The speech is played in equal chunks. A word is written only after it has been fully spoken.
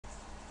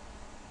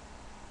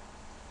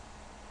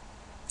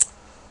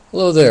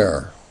Hello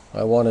there.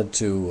 I wanted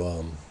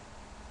to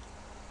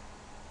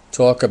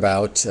talk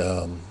about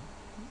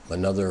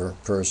another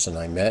person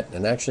I met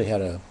and actually had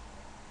an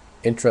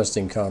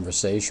interesting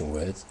conversation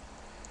with,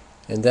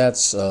 and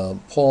that's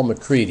Paul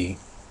MacCready,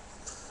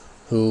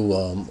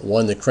 who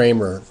won the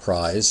Kremer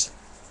Prize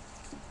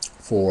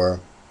for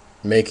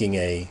making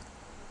a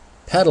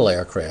pedal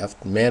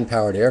aircraft,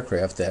 man-powered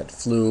aircraft that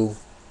flew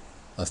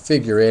a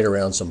figure eight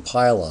around some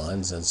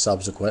pylons, and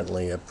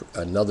subsequently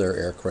another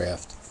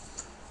aircraft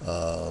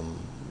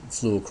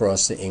flew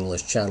across the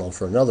English Channel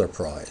for another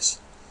prize.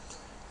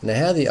 And I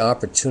had the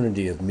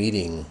opportunity of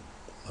meeting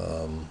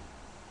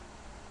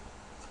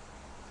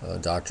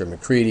Dr.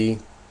 MacCready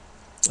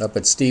up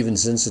at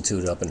Stevens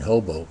Institute up in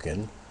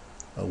Hoboken,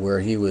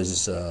 where he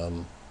was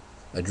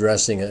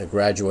addressing a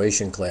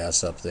graduation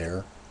class up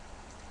there.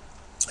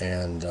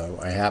 And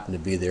I happened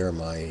to be there.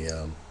 My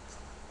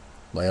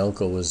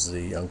uncle was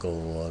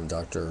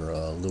Dr.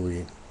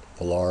 Louis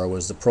Pilar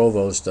was the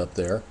provost up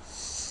there,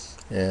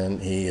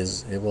 and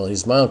he's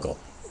my uncle,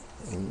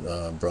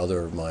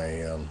 brother of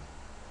my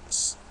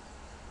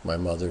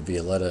mother,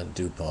 Violetta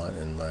DuPont,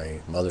 and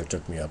my mother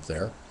took me up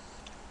there.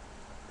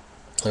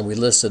 And we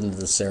listened to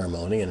the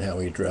ceremony and how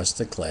he addressed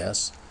the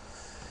class.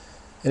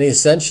 And he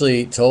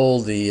essentially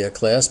told the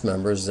class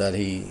members that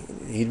he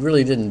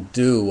really didn't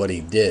do what he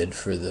did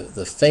for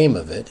the fame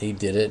of it. He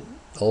did it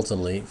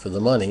ultimately for the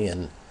money.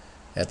 And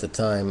at the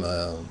time,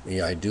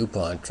 E.I.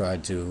 DuPont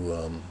tried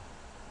to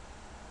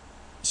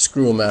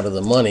screw him out of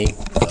the money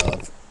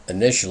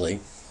initially,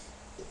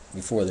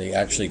 before they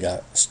actually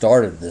got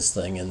started this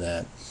thing, in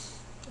that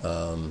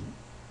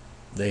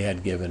they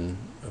had given,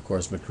 of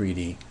course,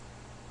 MacCready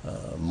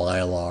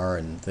Mylar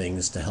and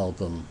things to help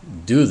him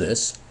do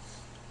this.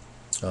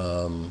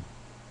 But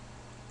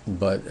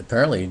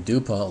apparently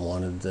DuPont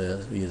wanted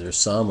either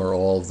some or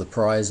all of the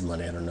prize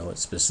money. I don't know it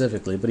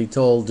specifically, but he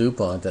told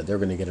DuPont that they're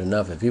going to get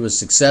enough, if he was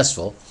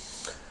successful,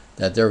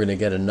 that they're going to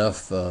get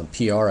enough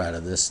PR out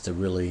of this to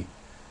really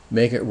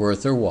make it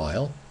worth their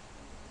while.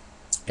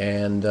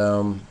 And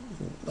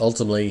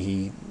ultimately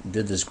he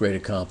did this great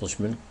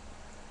accomplishment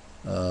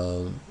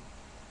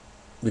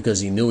because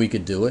he knew he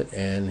could do it,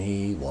 and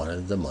he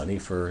wanted the money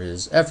for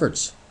his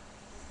efforts.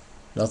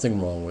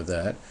 Nothing wrong with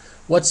that.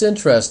 What's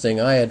interesting,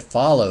 I had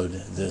followed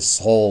this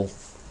whole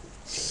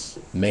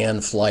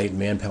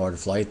man-powered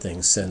flight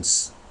thing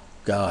since,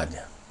 God,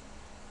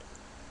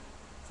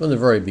 from the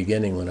very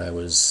beginning, when I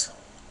was,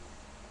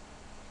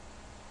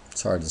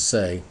 it's hard to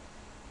say,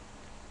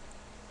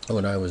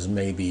 when I was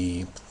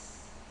maybe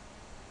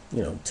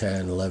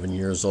 10, 11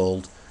 years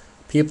old.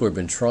 People have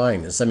been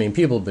trying this. I mean,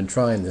 people have been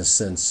trying this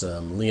since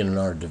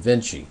Leonardo da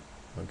Vinci,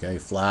 okay?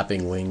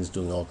 Flapping wings,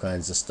 doing all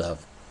kinds of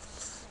stuff,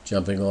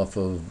 jumping off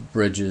of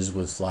bridges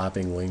with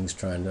flapping wings,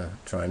 trying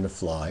to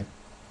fly.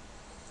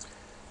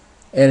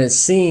 And it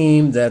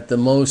seemed that the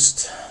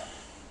most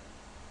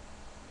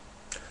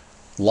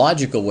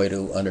logical way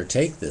to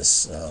undertake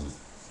this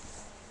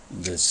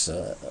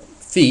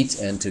feat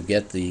and to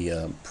get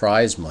the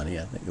prize money,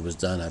 I think it was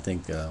done,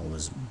 it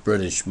was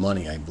British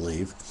money, I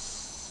believe,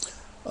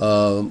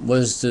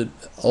 was to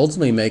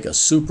ultimately make a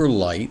super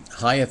light,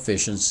 high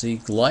efficiency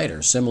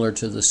glider, similar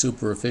to the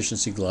super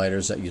efficiency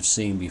gliders that you've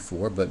seen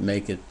before, but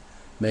make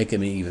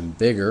them even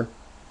bigger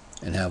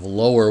and have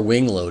lower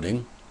wing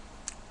loading,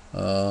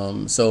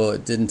 so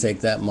it didn't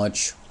take that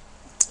much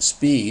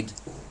speed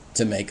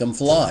to make them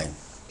fly.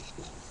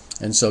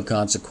 And so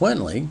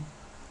consequently,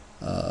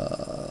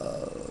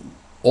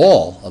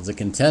 all of the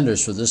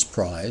contenders for this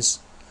prize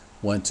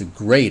went to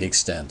great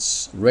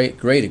extents,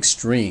 great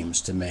extremes,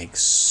 to make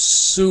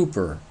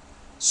super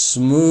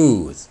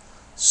smooth,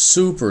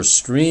 super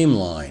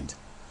streamlined,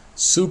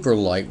 super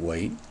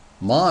lightweight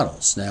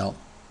models. Now,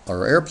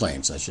 or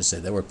airplanes, I should say.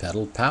 They were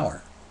pedal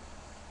power,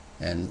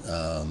 and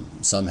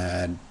some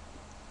had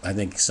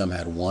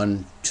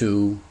 1,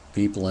 2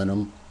 people in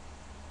them.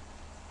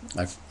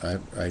 I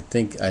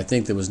think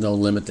there was no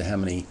limit to how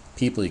many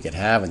people you could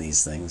have in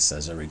these things,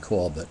 as I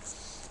recall, but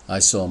I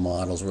saw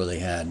models where they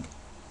had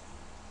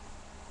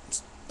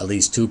at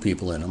least 2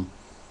 people in them.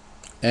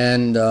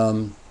 And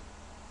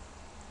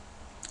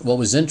what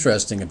was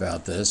interesting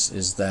about this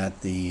is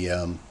that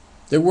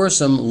there were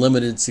some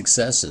limited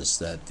successes,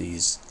 that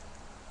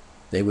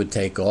they would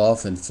take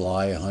off and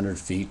fly 100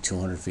 feet,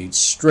 200 feet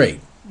straight.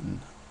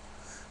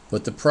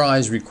 But the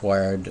prize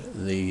required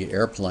the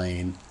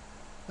airplane,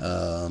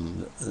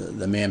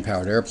 the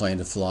man-powered airplane,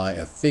 to fly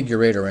a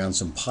figure eight around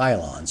some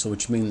pylons,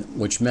 which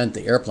meant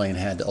the airplane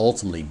had to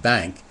ultimately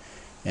bank,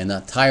 and the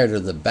higher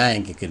the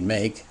bank it could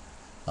make,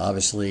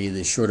 obviously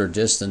the shorter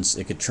distance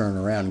it could turn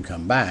around and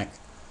come back.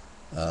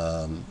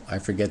 I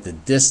forget the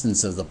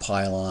distance of the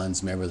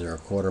pylons. Maybe they're a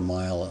quarter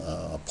mile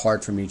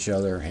apart from each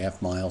other, half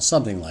mile,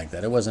 something like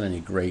that. It wasn't any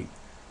great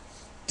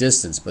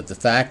distance, but the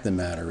fact of the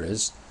matter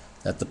is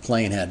that the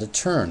plane had to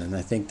turn, and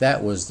I think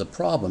that was the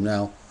problem.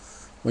 Now,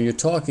 when you're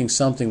talking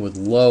something with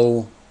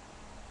low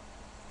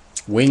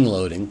wing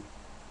loading,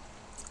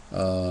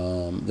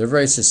 they're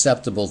very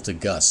susceptible to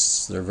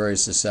gusts. They're very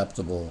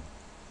susceptible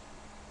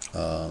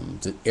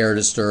to air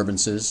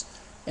disturbances,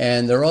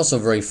 And they're also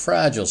very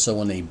fragile, so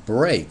when they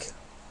break,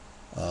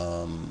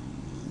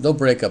 they'll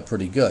break up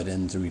pretty good.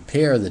 And to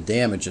repair the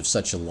damage of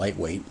such a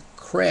lightweight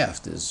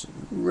craft is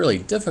really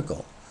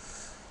difficult.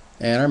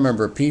 And I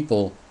remember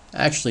people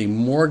actually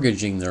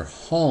mortgaging their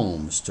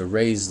homes to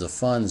raise the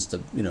funds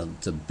to,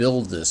 to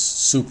build this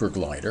super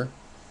glider,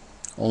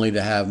 only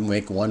to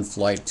make one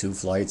flight, two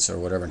flights, or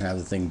whatever, and have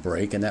the thing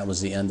break, and that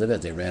was the end of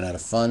it. They ran out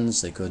of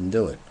funds, they couldn't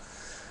do it.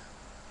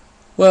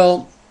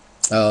 Well,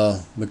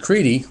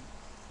 MacCready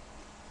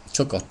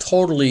took a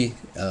totally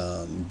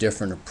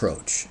different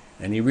approach,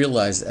 and he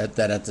realized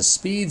that at the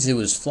speeds he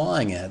was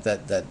flying at,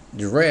 that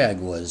drag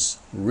was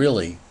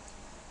really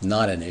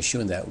not an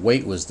issue, and that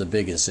weight was the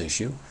biggest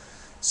issue.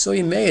 So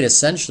he made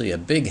essentially a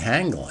big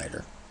hang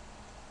glider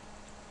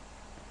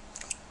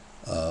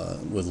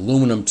with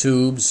aluminum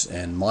tubes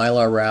and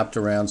mylar wrapped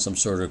around some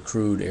sort of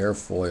crude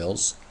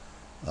airfoils.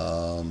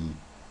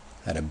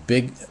 Had a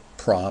big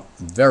prop,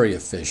 very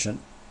efficient,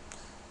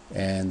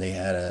 and they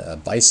had a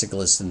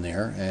bicyclist in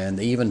there, and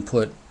they even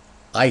put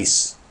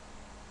ice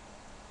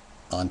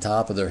on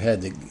top of their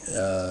head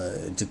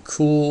to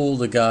cool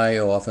the guy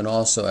off, and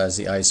also as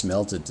the ice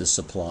melted to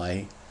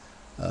supply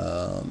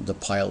the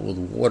pilot with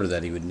water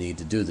that he would need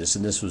to do this.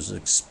 And this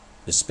was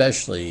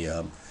especially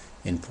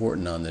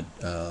important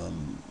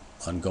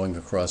on going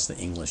across the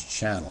English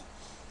Channel.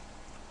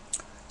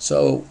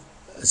 So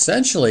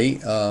essentially,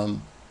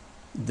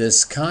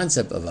 this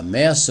concept of a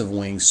massive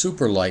wing,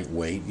 super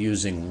lightweight,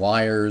 using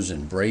wires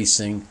and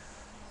bracing,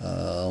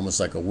 almost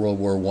like a World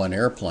War I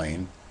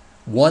airplane,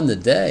 won the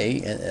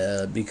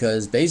day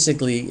because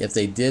basically if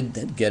they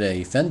did get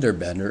a fender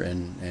bender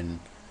and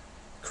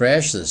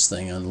crash this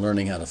thing on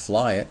learning how to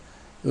fly it,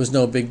 it was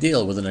no big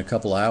deal. Within a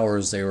couple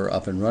hours they were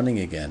up and running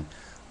again.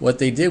 What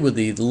they did with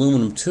the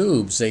aluminum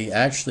tubes, they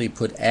actually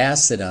put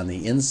acid on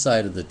the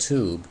inside of the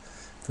tube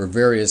for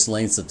various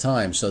lengths of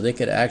time, so they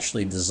could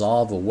actually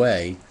dissolve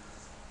away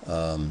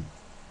the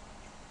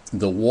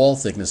wall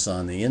thickness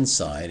on the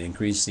inside,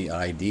 increase the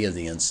ID of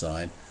the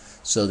inside,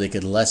 so they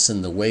could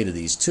lessen the weight of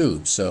these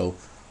tubes. So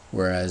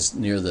whereas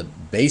near the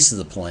base of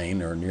the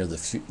plane, or near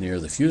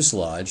the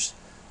fuselage,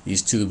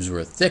 these tubes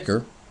were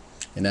thicker,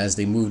 and as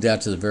they moved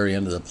out to the very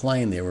end of the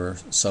plane, they were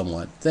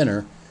somewhat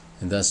thinner,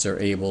 and thus they're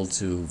able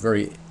to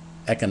very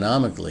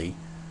economically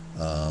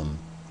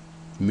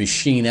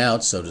machine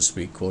out, so to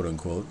speak, quote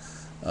unquote,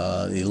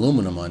 the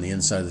aluminum on the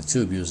inside of the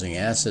tube using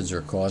acids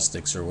or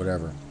caustics or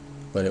whatever.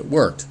 But it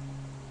worked.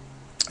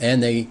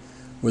 And they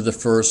were the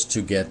first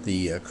to get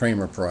the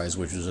Kremer prize,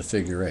 which was a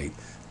figure 8.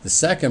 The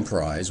second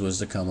prize was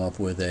to come up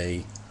with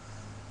a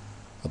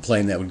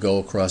plane that would go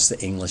across the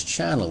English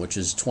Channel, which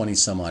is 20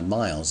 some odd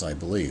miles, I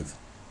believe.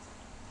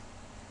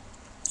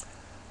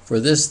 For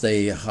this,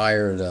 they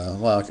hired,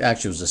 well,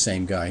 actually it was the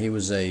same guy. He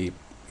was a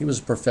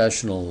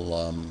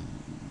professional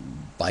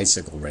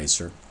bicycle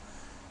racer,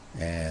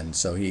 and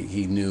so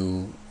he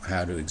knew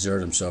how to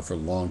exert himself for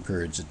long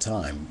periods of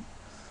time.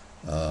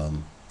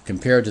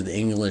 Compared to the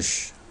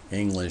English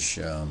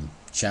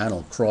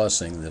Channel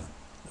crossing, the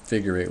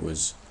figure 8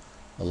 was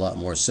a lot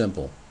more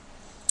simple.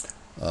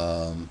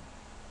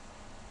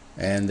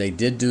 And they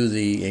did do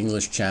the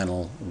English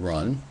Channel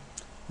run.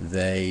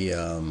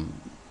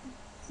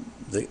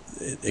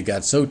 It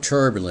got so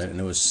turbulent, and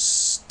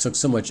took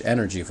so much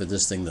energy for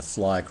this thing to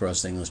fly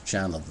across the English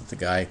Channel, that the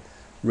guy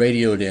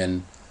radioed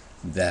in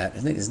that, I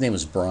think his name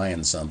was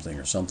Brian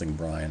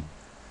Brian,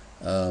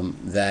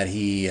 that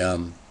he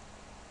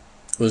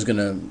was going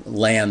to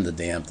land the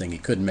damn thing. He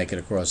couldn't make it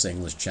across the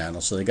English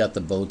Channel, so they got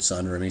the boats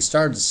under him. He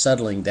started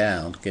settling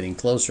down, getting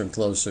closer and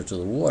closer to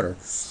the water.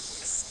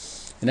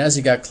 And as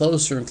he got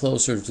closer and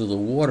closer to the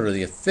water,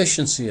 the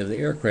efficiency of the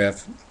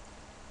aircraft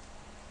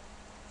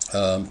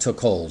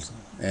took hold,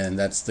 and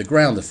that's the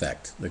ground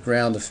effect. The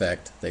ground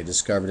effect, they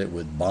discovered it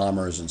with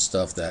bombers and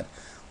stuff, that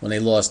when they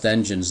lost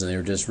engines and they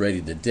were just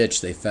ready to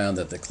ditch, they found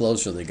that the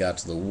closer they got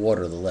to the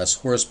water, the less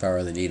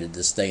horsepower they needed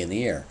to stay in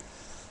the air.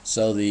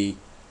 So the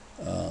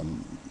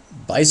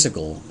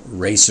bicycle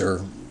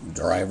racer,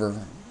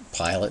 driver,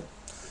 pilot,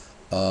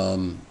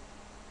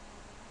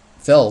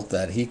 felt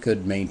that he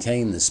could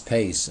maintain this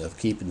pace of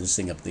keeping this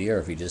thing up in the air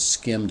if he just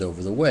skimmed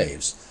over the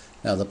waves.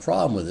 Now the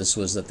problem with this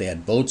was that they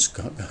had boats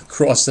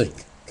crossing,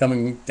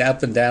 coming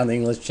up and down the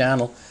English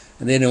Channel,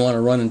 and they didn't want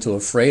to run into a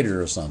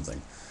freighter or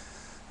something.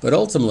 But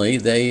ultimately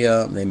they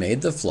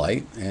made the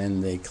flight,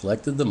 and they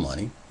collected the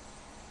money,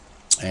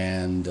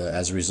 and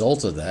as a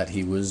result of that,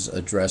 he was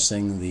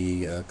addressing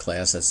the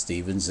class at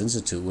Stevens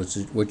Institute,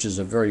 which is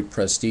a very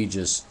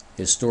prestigious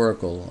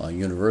historical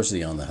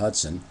university on the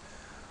Hudson,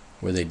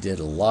 where they did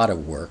a lot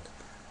of work.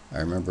 I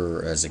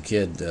remember as a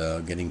kid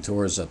getting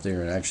tours up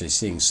there and actually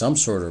seeing some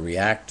sort of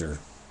reactor.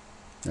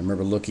 I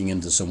remember looking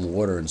into some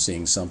water and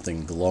seeing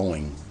something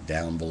glowing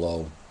down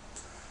below.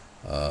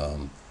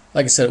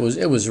 Like I said,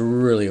 it was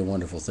really a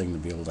wonderful thing to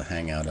be able to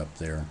hang out up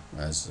there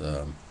as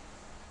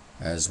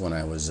when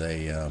I was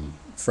a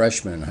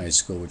freshman in high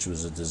school, which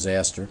was a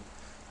disaster.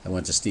 I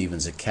went to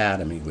Stevens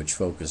Academy, which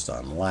focused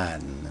on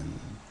Latin and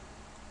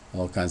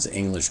all kinds of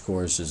English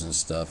courses and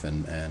stuff,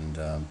 and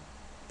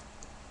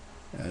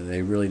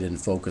They really didn't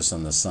focus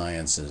on the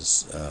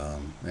sciences,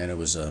 and it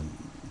was a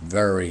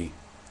very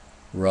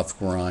rough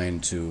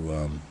grind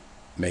to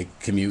make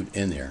commute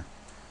in there.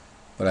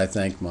 But I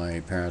thank my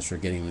parents for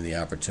getting me the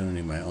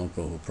opportunity, my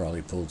uncle who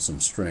probably pulled some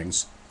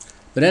strings.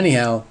 But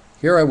anyhow,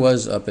 here I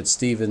was up at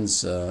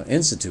Stevens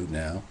Institute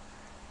now,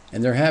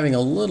 and they're having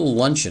a little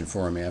luncheon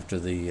for him after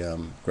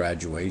the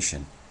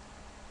graduation.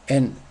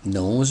 And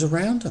no one was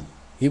around him.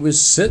 He was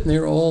sitting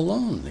there all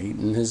alone,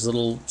 eating his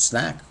little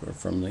snack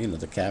from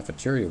the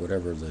cafeteria,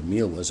 whatever the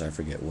meal was. I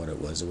forget what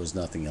it was. It was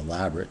nothing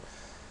elaborate.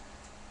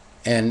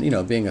 And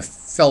being a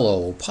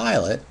fellow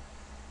pilot,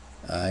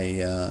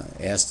 I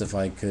asked if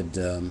I could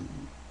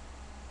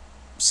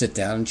sit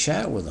down and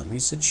chat with him. He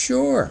said,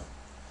 "Sure."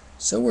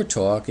 So we're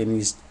talking.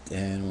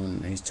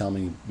 When he's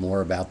telling me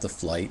more about the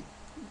flight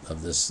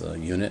of this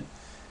unit,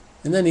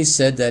 and then he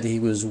said that he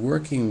was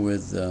working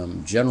with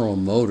General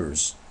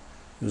Motors.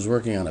 He was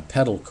working on a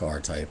pedal car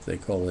type. They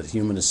call it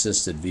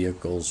human-assisted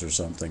vehicles or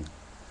something.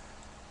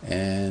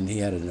 And he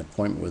had an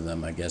appointment with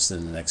them, I guess,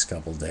 in the next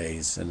couple of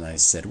days. And I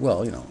said,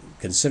 well,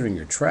 considering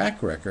your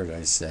track record,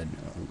 I said,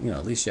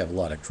 at least you have a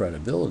lot of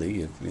credibility.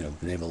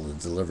 You've been able to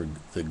deliver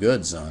the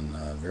goods on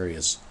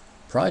various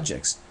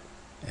projects.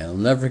 And I'll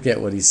never forget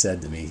what he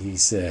said to me. He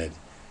said,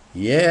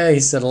 "Yeah," he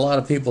said, "a lot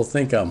of people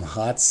think I'm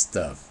hot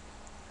stuff."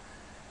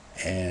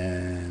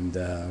 And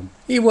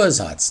he was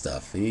hot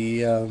stuff.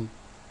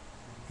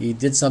 He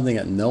did something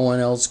that no one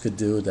else could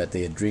do, that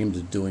they had dreamed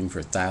of doing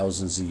for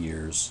thousands of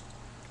years.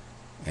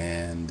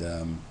 And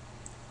the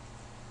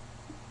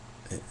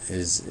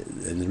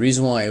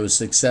reason why it was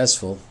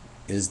successful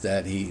is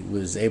that he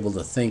was able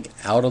to think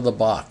out of the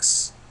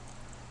box.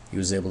 He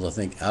was able to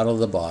think out of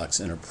the box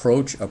and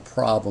approach a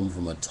problem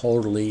from a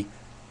totally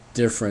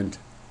different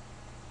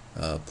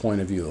point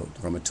of view,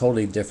 from a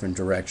totally different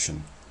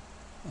direction,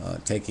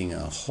 taking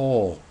a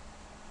whole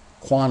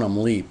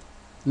quantum leap,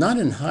 not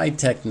in high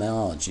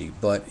technology,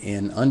 but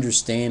in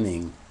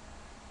understanding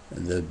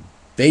the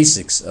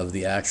basics of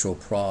the actual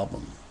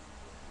problem,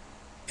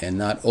 and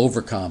not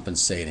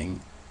overcompensating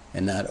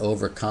and not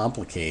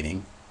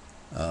overcomplicating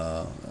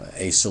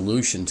a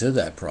solution to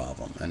that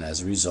problem. And as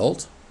a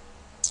result,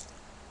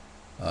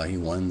 he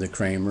won the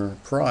Kremer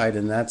Pride,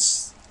 and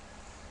that's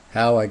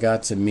how I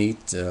got to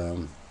meet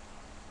the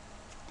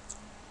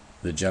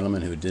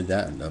gentleman who did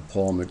that,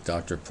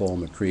 Dr. Paul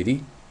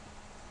MacCready.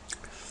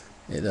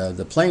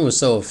 The plane was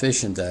so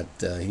efficient that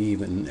he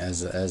even,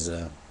 as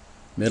a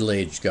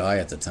middle-aged guy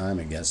at the time,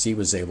 I guess, he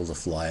was able to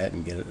fly it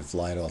and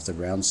fly it off the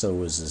ground. So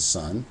was his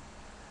son.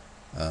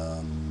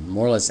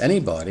 More or less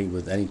anybody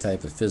with any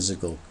type of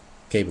physical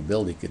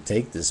capability could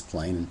take this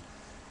plane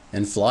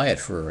and fly it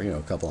for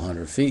a couple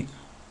hundred feet.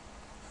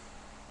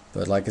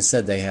 But like I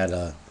said, they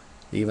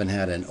even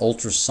had an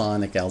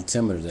ultrasonic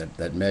altimeter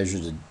that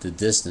measured the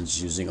distance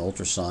using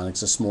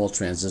ultrasonics, a small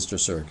transistor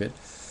circuit,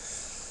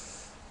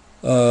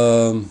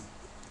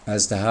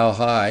 as to how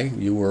high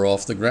you were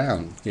off the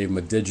ground. Gave him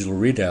a digital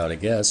readout, I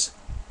guess.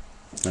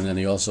 And then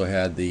he also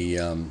had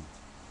the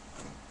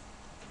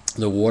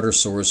water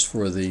source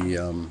for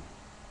the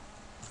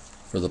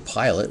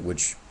pilot,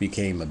 which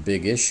became a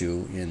big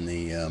issue in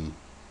the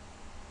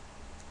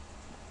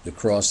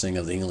crossing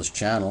of the English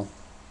Channel.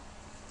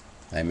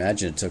 I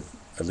imagine it took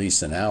at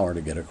least an hour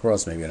to get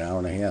across, maybe an hour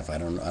and a half. I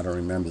don't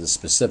remember the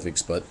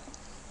specifics, but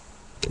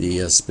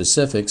the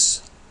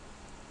specifics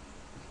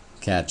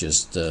cat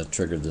just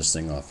triggered this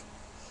thing off.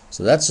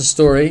 So that's the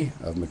story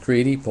of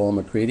MacCready, Paul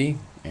MacCready,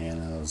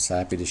 and I was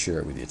happy to share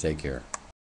it with you. Take care.